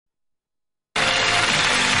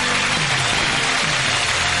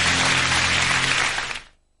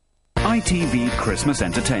ITV Christmas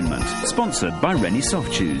Entertainment, sponsored by Rennie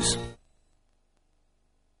Soft Chews.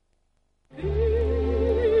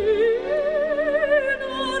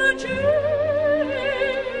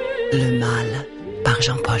 Le Mal, par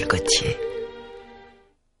Jean-Paul Gaultier.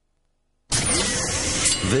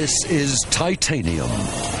 This is titanium.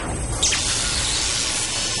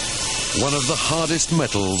 One of the hardest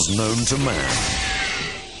metals known to man.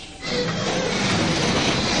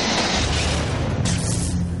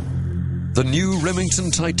 The new Remington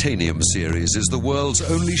Titanium series is the world's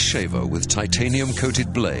only shaver with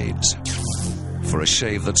titanium-coated blades. For a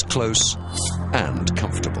shave that's close and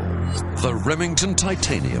comfortable. The Remington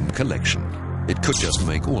Titanium Collection. It could just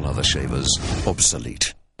make all other shavers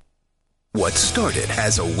obsolete. What started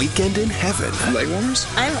as a weekend in heaven, leg warmers?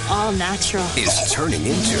 I'm all natural. Is turning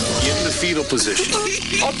into... Get in the fetal position.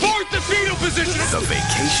 Abort the fetal position! The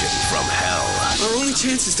vacation from hell. Our only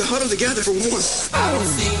chance is to huddle together for warmth. I,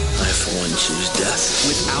 for one, choose death.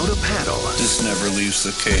 Without a paddle. This never leaves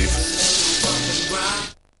the cave.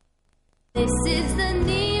 This is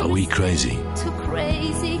the Are we crazy? too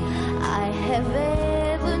crazy I have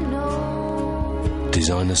ever known.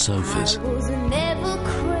 Designer sofas, I was never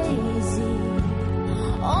crazy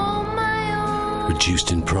on my own.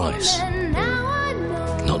 reduced in price. And now I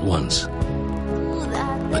know Not once,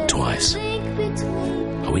 that but twice. there's a link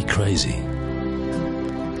between Are we crazy?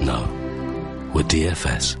 No. We're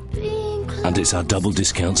DFS. being close And it's our double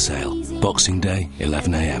discount sale. Boxing Day,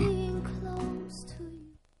 11 a.m. being close to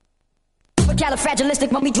you.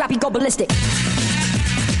 Califragilistic, when we drop, you go ballistic.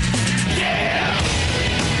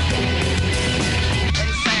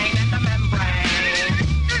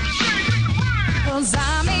 Cause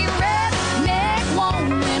I'm a redneck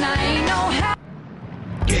woman, I ain't no how.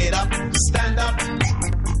 Get up, stand up.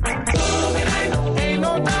 Ain't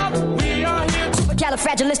no doubt we are here to...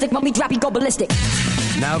 Califragilistic, when we drop, you go ballistic.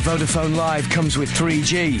 Now Vodafone Live comes with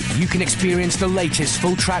 3G. You can experience the latest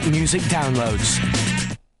full-track music downloads.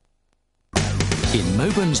 In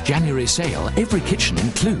Moben's January sale, every kitchen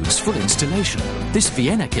includes full installation. This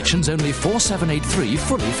Vienna kitchen's only $4,783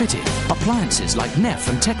 fully fitted. Appliances like Neff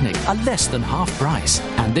and Technic are less than half price.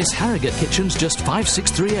 And this Harrogate kitchen's just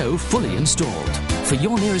 $5,630 fully installed. For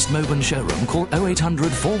your nearest Moben showroom, call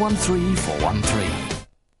 0800 413 413.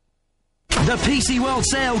 The PC World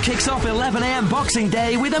sale kicks off 11 a.m. Boxing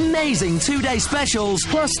Day with amazing two-day specials,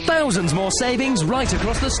 plus thousands more savings right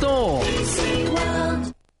across the store.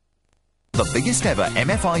 The biggest ever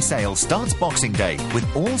MFI sale starts Boxing Day with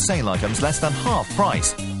all sale items less than half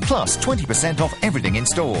price, plus 20% off everything in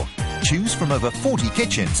store. Choose from over 40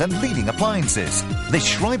 kitchens and leading appliances. This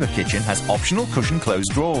Schreiber kitchen has optional cushion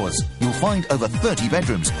closed drawers. You'll find over 30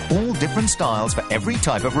 bedrooms, all different styles for every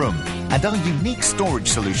type of room, and our unique storage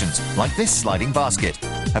solutions like this sliding basket.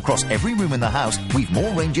 Across every room in the house, we've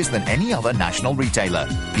more ranges than any other national retailer.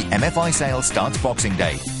 The MFI sale starts Boxing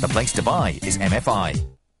Day. The place to buy is MFI.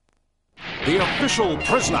 The official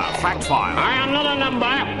prisoner fact file. I am not a number.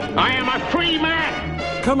 I am a free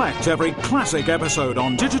man. Collect every classic episode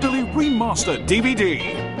on digitally remastered DVD.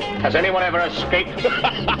 Has anyone ever escaped?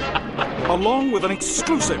 Along with an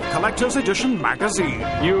exclusive collector's edition magazine.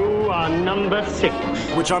 You are number 6.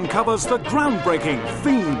 Which uncovers the groundbreaking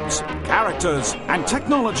themes, characters, and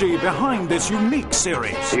technology behind this unique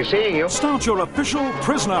series. You seeing you? Start your official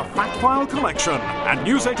prisoner fact file collection at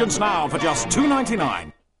newsagents now for just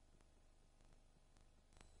 $2.99.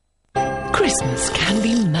 Christmas can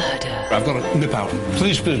be murder. I've got to nip out.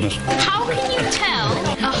 Police business. How can you tell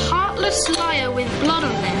a heartless liar with blood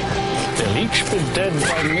on them? They'll each be dead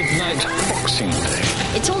by midnight Boxing Day.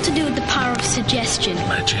 It's all to do with the power of suggestion.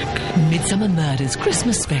 Magic. Midsummer Murders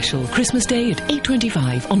Christmas Special. Christmas Day at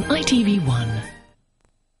 8:25 on ITV1.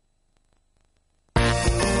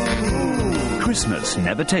 Christmas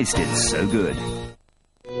never tasted so good.